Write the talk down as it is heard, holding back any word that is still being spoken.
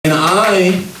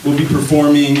I will be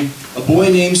performing A Boy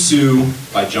Named Sue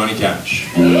by Johnny Cash.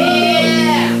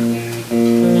 Yeah!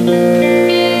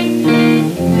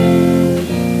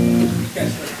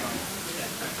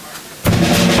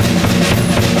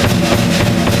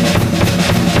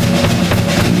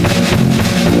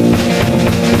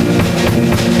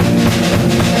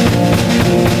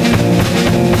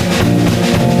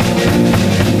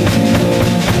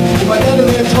 My daddy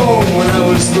lived home when I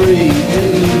was 3.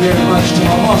 Didn't do very much to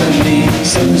my mom and me,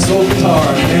 except this old guitar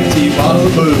and an empty bottle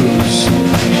of booze.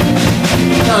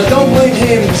 Now don't blame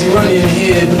him because he run in and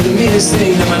hid, but the meanest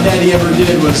thing that my daddy ever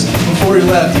did was, before he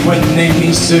left, he went and named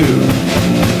me Sue.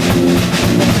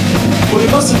 Well, he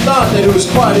must have thought that it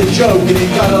was quite a joke, and he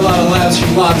got a lot of laughs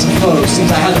from lots of folks,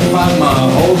 since I had to fight my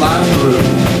whole life through.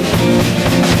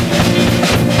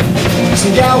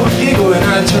 Some gal would giggle and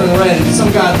I'd turn red, and some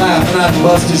guy'd laugh and I'd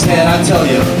bust his head. I tell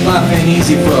you, life ain't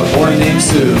easy for a boy named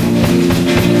Sue.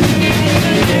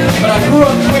 But I grew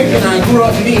up quick and I grew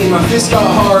up mean. My fists got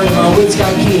hard and my wits got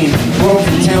keen. Roamed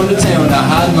from town to town to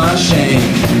hide my shame.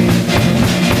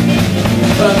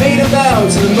 But I made a vow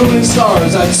to the moon and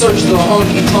stars. I'd search the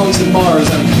honky-tonks and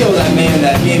bars. I'd kill that man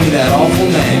that gave me that awful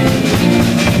name.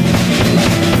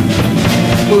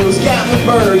 Well, it was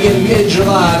Gatlinburg in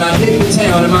mid-July, and I'd hit the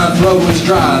town and my throat was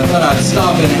dry. I thought I'd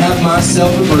stop and have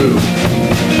myself a brew.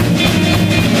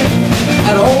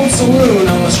 At an old saloon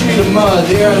on the street of mud,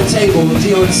 there at a table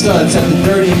dealing studs, sat the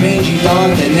dirty, mangy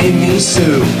dog that named me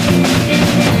Sue.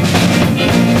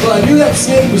 Well, I knew that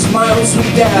snake was my old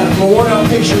sweet dad from a worn-out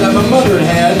picture that my mother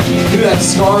had. Knew that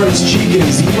scar on his cheek and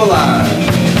his evil eye.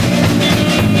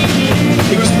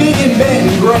 He was big and bent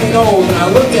and gray and old, and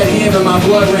I looked at him and my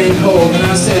blood ran cold, and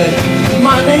I said,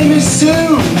 "My name is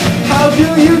Sue, how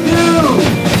do you do?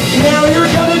 Now you're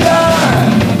gonna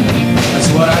die." That's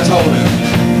what I told him.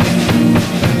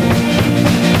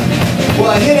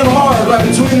 Well, I hit him hard right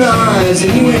between the eyes,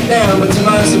 and he went down, but to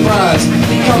my surprise,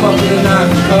 he come up with a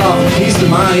knife and cut off a piece of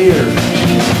my ear.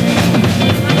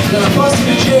 Then I busted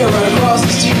a chair right across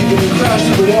his teeth, and he crashed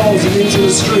through the walls and into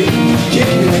the street,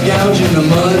 kicking and gouging the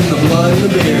mud and the blood and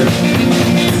the beer.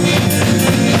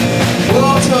 Well,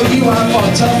 I'll tell you, I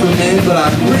fought tougher men, but I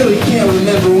really can't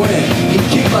remember when. He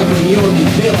kicked like a mule and he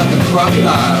bit like a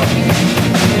crocodile.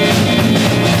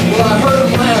 Well, I heard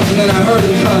him laugh and then I heard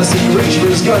him cuss, and he reached for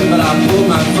his gun, but I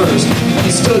pulled mine first.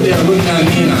 He stood there looking at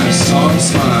me and I saw him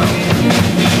smile.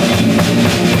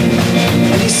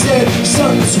 And he said,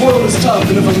 "Son, this world is tough,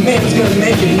 and if a man's gonna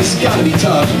make it, he's gotta be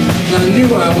tough." And I knew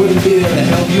I wouldn't be there to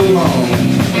help you along.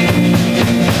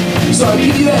 So I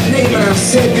give you that name and I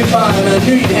said goodbye, and I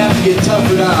knew you'd have to get tough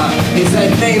or die. It's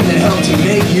that name that helped to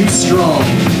make you strong.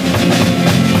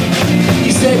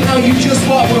 He said, "Now you just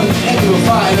fought one heck of a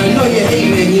fight, and I know you hate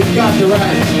me and you've got the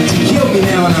right to kill me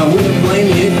now, and I wouldn't blame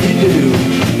you if you do.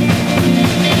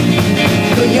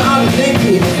 But you ought to thank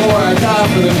me before I die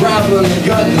for the gravel and the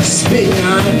gut and the spit in your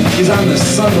eye, because I'm the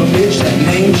son of a bitch that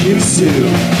named you Sue."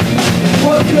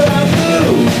 What could I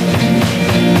do?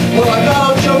 Well, I got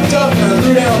all choked up and I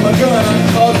threw down my gun.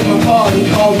 I called him my pa and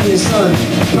he called me his son.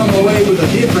 Come away with a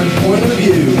different point of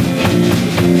view.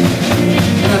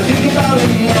 And I think about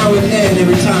him now and then,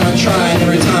 every time I try and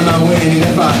every time I win. And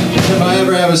if I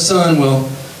ever have a son, well,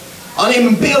 I'll name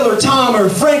him Bill or Tom or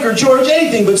Frank or George,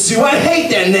 anything but Sue. I hate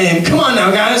that name. Come on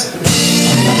now, guys.